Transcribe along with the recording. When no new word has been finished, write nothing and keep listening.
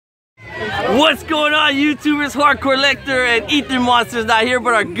What's going on, YouTubers? Hardcorllector and Ethan Monster's not here,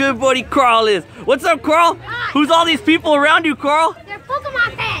 but our good buddy Carl is. What's up, Carl? Who's all these people around you, Carl? They're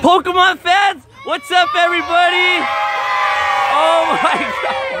Pokemon fans. Pokemon fans? What's up, everybody? Oh my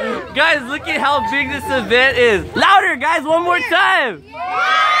God. Guys, look at how big this event is. Louder, guys, one more time.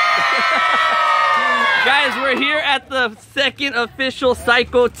 Guys, we're here at the second official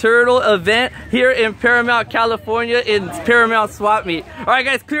Psycho Turtle event here in Paramount, California in Paramount Swap Meet. All right,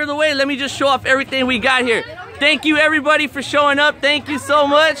 guys, clear the way. Let me just show off everything we got here. Thank you, everybody, for showing up. Thank you so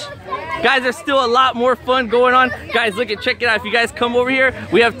much. Guys, there's still a lot more fun going on. Guys, look at, check it out. If you guys come over here,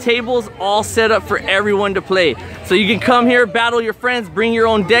 we have tables all set up for everyone to play. So you can come here, battle your friends, bring your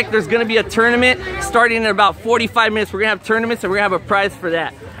own deck. There's gonna be a tournament starting in about 45 minutes. We're gonna have tournaments and we're gonna have a prize for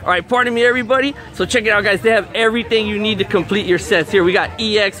that. All right, pardon me, everybody. So check it out, guys. They have everything you need to complete your sets here. We got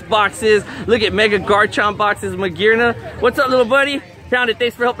EX boxes. Look at Mega Garchomp boxes, Magirna. What's up, little buddy? Found it.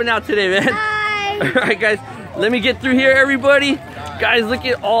 Thanks for helping out today, man. Hi. All right, guys. Let me get through here, everybody. Guys, look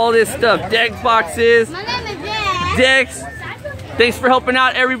at all this stuff. Deck boxes. My name is Dad. Decks. Thanks for helping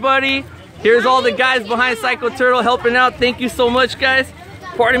out, everybody. Here's all the guys behind Psycho Turtle helping out. Thank you so much, guys.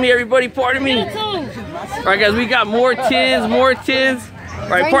 Pardon me, everybody. Pardon me. All right, guys. We got more tins, more tins. All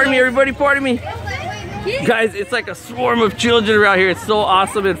right, pardon me, everybody, pardon me. Guys, it's like a swarm of children around here. It's so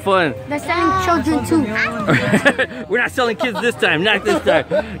awesome and fun. They're selling children too. We're not selling kids this time, not this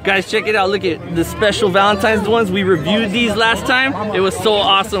time. Guys, check it out. Look at the special Valentine's ones. We reviewed these last time. It was so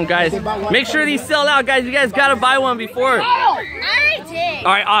awesome, guys. Make sure these sell out, guys. You guys gotta buy one before. I did.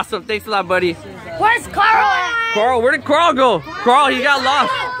 All right, awesome. Thanks a lot, buddy. Where's Carl at? Carl, where did Carl go? Carl, he got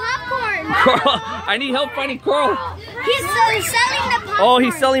lost. Popcorn. Carl, I need help finding Carl. He's selling the popcorn. Oh,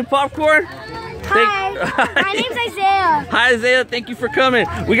 he's selling popcorn? Hi. My name's Isaiah. Hi, Isaiah. Thank you for coming.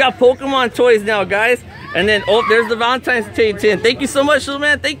 We got Pokemon toys now, guys. And then, oh, there's the Valentine's Day tin. Thank you so much, little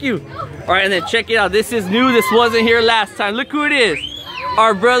man. Thank you. All right, and then check it out. This is new. This wasn't here last time. Look who it is.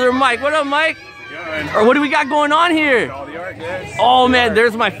 Our brother, Mike. What up, Mike? Good. Or what do we got going on here? All the art, guys. Oh, man,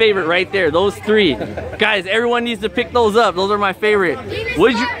 there's my favorite right there. Those three. Guys, everyone needs to pick those up. Those are my favorite.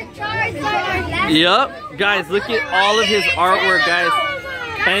 Would you? Yep. Guys, look at all of his artwork, guys.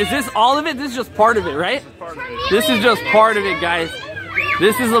 And is this all of it? This is just part of it, right? This is just part of it, guys.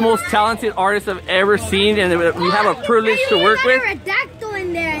 This is the most talented artist I've ever seen, and we have a privilege to work with. Aerodactyl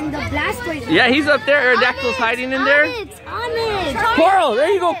in there and the Blastoise. Yeah, he's up there. Aerodactyl's hiding in there. Coral, there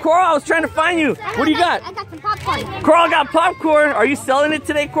you go, Coral. I was trying to find you. What do you got? I got some popcorn. Coral got popcorn. Are you selling it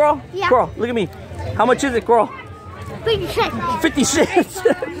today, Coral? Yeah. Coral, look at me. How much is it, Coral? 50 cents. 50 cents.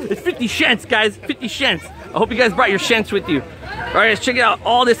 It's 50 cents, guys. 50 cents. I hope you guys brought your cents with you. All right, let's check it out.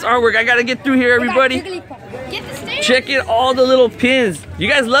 All this artwork. I gotta get through here, everybody. Get the stamp. Check it, all the little pins. You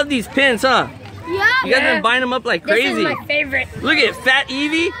guys love these pins, huh? Yeah. You guys been buying them up like crazy. This is my favorite. Look at Fat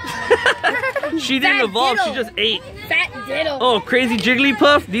Evie. She didn't Fat evolve. Diddle. She just ate. Fat Diddle. Oh, Crazy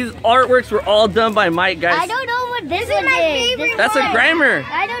Jigglypuff. These artworks were all done by Mike, guys. I don't know what this is. My favorite. That's a grimer.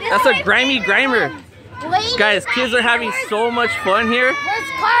 I don't know. That's a grimy grimer. Wait, Guys, kids are having so much fun here. Where's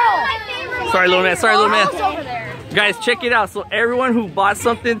Carl? Sorry, little man. Sorry, little man. Carl's over there. Guys, check it out. So everyone who bought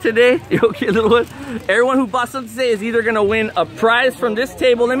something today, you okay, little one? Everyone who bought something today is either gonna win a prize from this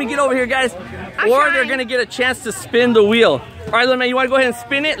table. Let me get over here, guys. Or they're gonna get a chance to spin the wheel. All right, little man, you wanna go ahead and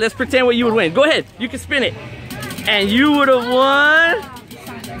spin it? Let's pretend what you would win. Go ahead, you can spin it. And you would have won.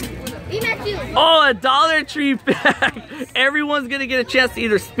 Oh, a Dollar Tree pack. Everyone's gonna get a chance to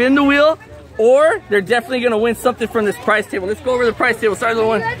either spin the wheel or they're definitely gonna win something from this prize table. Let's go over the prize table. Sorry, little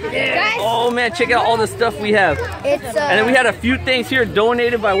one. Oh man, check out all the stuff we have. And then we had a few things here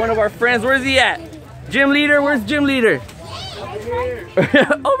donated by one of our friends. Where's he at? Gym leader, where's gym leader?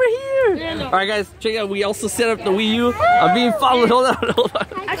 Over here. All right, guys, check it out. We also set up the Wii U. I'm being followed. Hold on, hold on.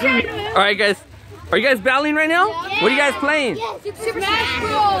 All right, guys. Are you guys battling right now? What are you guys playing? Super Smash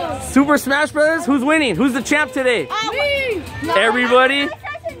Bros. Super Smash Brothers? Who's winning? Who's the champ today? Me. Everybody?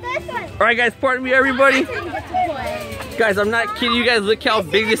 All right, guys, pardon me, everybody. Guys, I'm not kidding you guys. Look how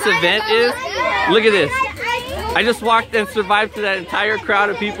big this event is. Look at this. I just walked and survived to that entire crowd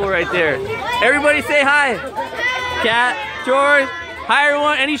of people right there. Everybody say hi. Kat, George. Hi,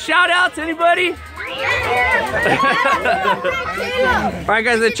 everyone. Any shout outs? Anybody? Alright,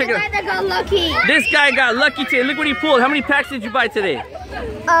 guys, let's check it out. This guy got lucky today. Look what he pulled. How many packs did you buy today?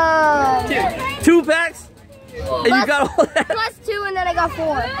 2 packs? And you got all that? Plus 2, and then I got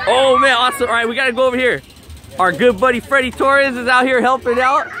 4. Oh man, awesome. Alright, we gotta go over here. Our good buddy Freddie Torres is out here helping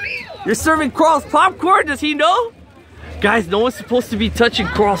out. You're serving Carl's popcorn? Does he know? Guys, no one's supposed to be touching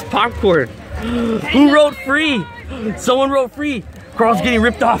Carl's popcorn. Who wrote free? Someone wrote free. Carl's getting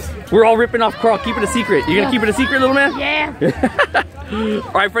ripped off. We're all ripping off Carl. Keep it a secret. You gonna keep it a secret, little man? Yeah.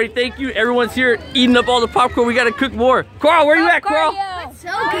 All right, Freddie, thank you. Everyone's here eating up all the popcorn. We gotta cook more. Carl, where you at, Carl? So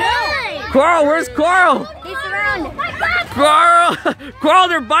good. Carl, where's Carl? He's around. Carl, Carl,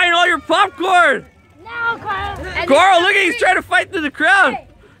 they're buying all your popcorn. No, Carl. Carl, look at he's trying to fight through the crowd.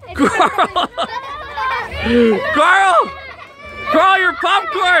 Carl, Carl, your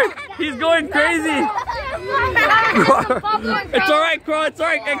popcorn. He's going crazy. It's all right, Carl. It's all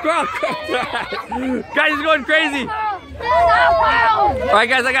right. Hey, Carl. Guys, he's going crazy. All right,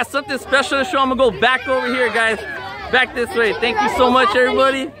 guys, I got something special to show. I'm gonna go back over here, guys. Back this way. Thank you so much,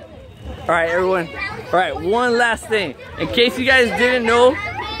 everybody. All right, everyone. All right, one last thing. In case you guys didn't know,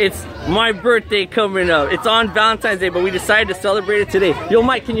 it's my birthday coming up. It's on Valentine's Day, but we decided to celebrate it today. Yo,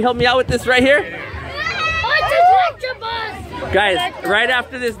 Mike, can you help me out with this right here? Guys, right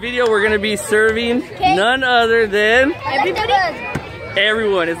after this video, we're gonna be serving none other than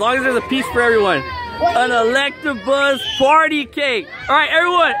everyone. As long as there's a piece for everyone. An Electabuzz party cake. All right,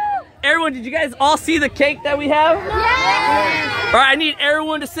 everyone. Everyone, did you guys all see the cake that we have? Yes. All right, I need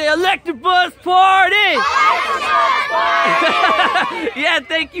everyone to say Electabuzz party. Yeah,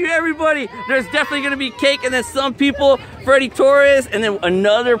 thank you, everybody. There's definitely gonna be cake, and then some people, Freddie Torres, and then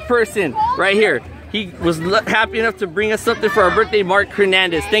another person right here. He was happy enough to bring us something for our birthday, Mark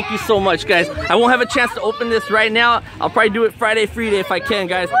Hernandez. Thank you so much, guys. I won't have a chance to open this right now. I'll probably do it Friday Free Day if I can,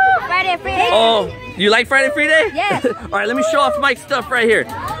 guys. Friday Free Day. Oh, you like Friday Free Day? Yes. All right, let me show off Mike's stuff right here.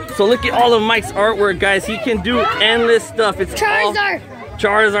 So look at all of Mike's artwork, guys. He can do endless stuff. It's Charizard.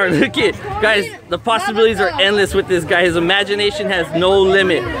 Charizard, look at, guys, the possibilities are endless with this guy. His imagination has no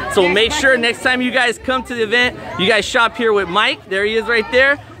limit. So make sure next time you guys come to the event, you guys shop here with Mike. There he is right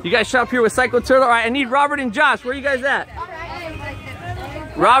there. You guys shop here with Psycho Turtle. All right, I need Robert and Josh. Where are you guys at?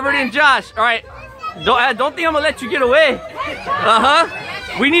 Robert and Josh. All right, don't think I'm gonna let you get away.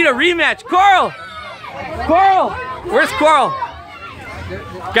 We need a rematch. Carl! Carl! Where's Carl?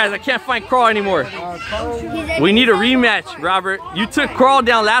 Guys, I can't find Carl anymore. We need a rematch, Robert. You took Carl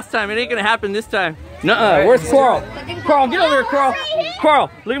down last time. It ain't gonna happen this time. Nuh-uh. Where's Carl? Carl, get over here, Carl.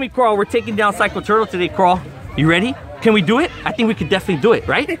 Carl, look at me, Carl. We're taking down Psycho Turtle today, Carl. You ready? Can we do it? I think we could definitely do it,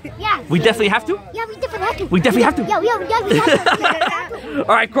 right? Yeah. We definitely have to? Yeah, we definitely have to. We definitely have to? Yeah, we have to.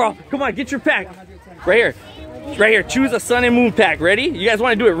 All right, Carl, come on, get your pack. Right here. Right here. Choose a Sun and Moon pack. Ready? You guys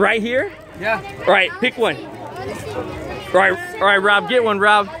want to do it right here? Yeah. All right, pick one. All right, Rob, get one,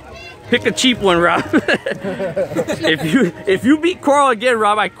 Rob. Pick a cheap one, Rob. if you beat Carl again,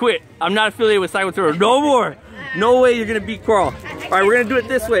 Rob, I quit. I'm not affiliated with Psycho Turtle. No more. No way you're gonna beat Carl. All right, we're gonna do it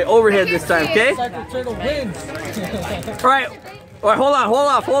this way, overhead this time, okay? Psycho Turtle wins. All right, hold on.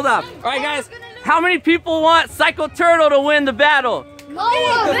 All right, guys, how many people want Psycho Turtle to win the battle?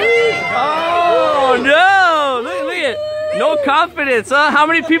 Oh no! Look at it. No confidence, huh? How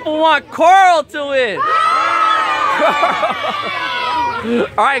many people want Carl to win?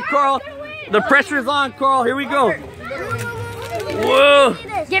 All right, Carl. The pressure's on, Carl. Here we go. Whoa!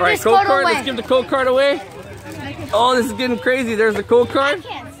 Give All right, this code code card. away. Let's give the code card away. Oh, this is getting crazy. There's the code card.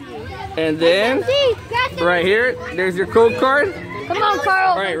 And then right here, there's your code card. Come on,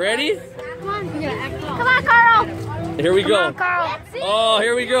 Carl. All right, ready? Come on, Carl. Here we go. Come on, Carl. Oh,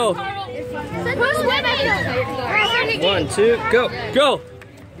 here we go. Who's winning? 1, 2, go. Go.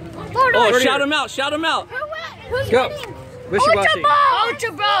 Oh, Right shout here. him out. Shout him out. Who's Go. winning? Wishy-washy.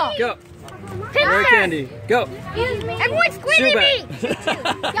 Ultra Ball. Go. Rare candy. Go. Everyone's squeezing me.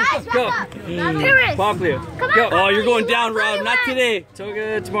 Guys, Go. back up. Pyrrhus. Poplar. Come on, Go. Oh, you're going down, Rob. Not today.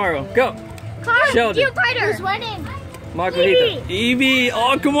 Toga tomorrow. Go. Carl, Sheldon. Steel Fighter. Who's winning? Makuhita. Evie.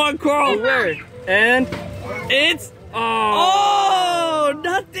 Oh, come on, Carl. Beware. And It's oh,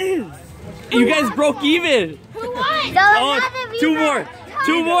 nothing. You guys broke even. Who won? Oh, two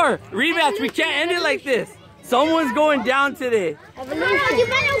more. Rematch. We can't end it like this. Someone's going down today. You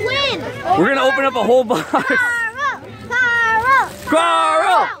better win. We're gonna open up a whole box.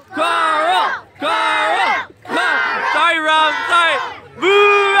 Carl. Sorry, Rob. Sorry.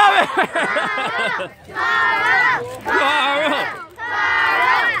 Boo, Robert. Carl.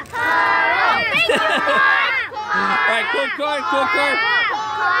 All right, code card.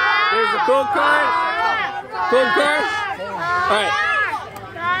 There's the code card.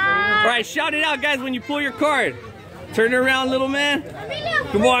 All right, shout it out, guys, when you pull your card. Turn it around, little man.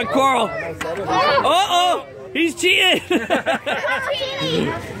 Come on, Carl. Uh-oh, he's cheating.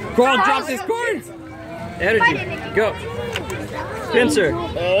 Carl dropped his cards. energy. Go. Pincer.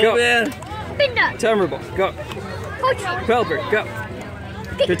 Go. Man. Timberbull. Go. Pelper. Go.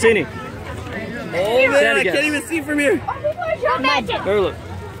 Patini. Oh man, I can't even see from here. Merlin.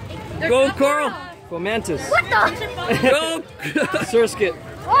 Go, Carl. Fomantis. What the? Go. Surskit.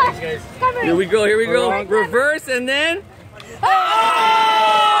 Here we go, here we go. Wrong. Reverse and then.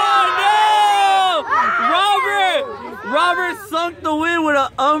 Oh no! Robert sunk the win with an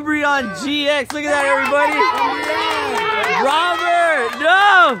Umbreon GX. Look at that, everybody. Robert,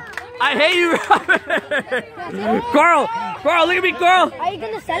 no! I hate you, Robert. Carl, look at me, Carl. Are you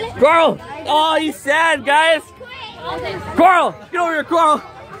gonna sell it? Carl. Oh, he's sad, guys. Carl, get over here, Carl.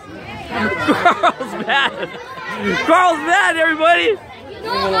 Carl's mad. Carl's mad, everybody.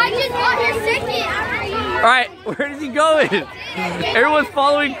 No, I just got here second. All right, where is he going? Everyone's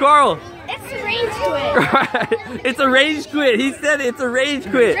following Carl. It's a range quit. It's a rage quit. He said it's a rage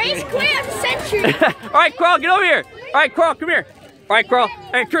quit. Range quit of the century. All right, Carl, get over here. All right, Carl, come here. All right, Carl.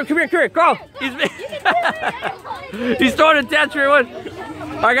 All right, come here, Carl. He's throwing a tantrum, everyone.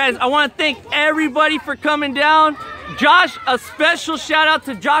 All right, guys, I want to thank everybody for coming down. Josh, a special shout out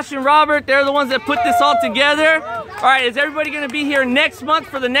to Josh and Robert. They're the ones that put this all together. All right, is everybody going to be here next month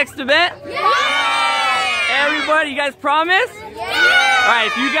for the next event? Yeah. Everybody, you guys promise? Yeah. All right,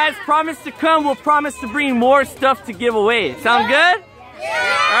 if you guys promise to come, we'll promise to bring more stuff to give away. Sound good?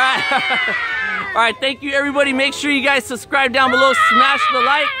 Yeah. All right. All right, thank you, everybody. Make sure you guys subscribe down below. Smash the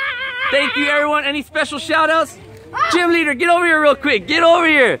like. Thank you, everyone. Any special shout outs? Gym leader, get over here real quick. Get over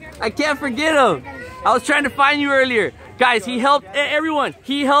here. I can't forget him. I was trying to find you earlier. Guys, he helped everyone.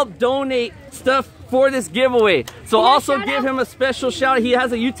 He helped donate stuff for this giveaway. So also give him a special shout out. He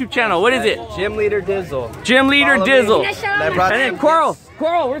has a YouTube channel. What is it? Gym Leader Dizzle. Gym Leader Dizzle. And And then Carl.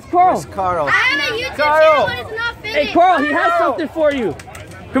 Carl, where's Carl? Where's Carl? I have a YouTube Carl. channel, but it's not finished. Hey, Carl, he has something for you.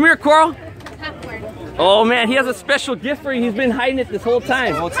 Come here, Carl. Oh, man, he has a special gift for you. He's been hiding it this whole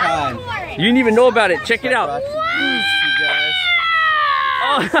time. Whole time. You didn't even know about it. Check it out. You guys.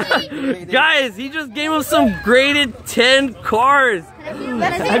 Guys, he just gave him some graded 10 cards.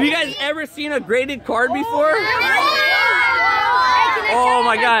 Have you guys ever seen a graded card before? Oh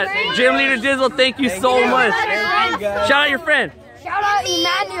my God. Gym Leader Dizzle, thank you so much. Thank you, guys. Shout out your friend. Shout out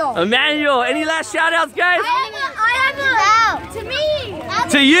Emmanuel. Emmanuel. Any last shout outs, guys? I have a to me.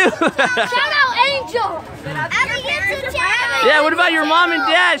 To you. Shout out Angel. Yeah, what about your mom and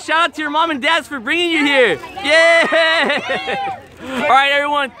dad? Shout out to your mom and dads for bringing you here. Yeah. All right,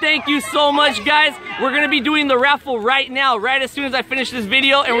 everyone, thank you so much, guys. We're going to be doing the raffle right now, right as soon as I finish this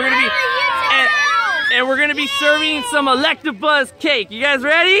video, and we're going to be and we're going to be serving some Electabuzz cake. You guys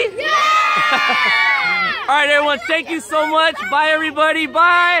ready? Yeah! All right, everyone, thank you so much. Bye, everybody.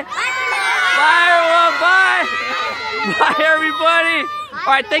 Bye. Bye, everyone. Bye. Bye, everybody.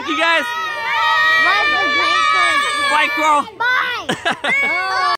 All right, thank you, guys. Bye, Carl. Bye.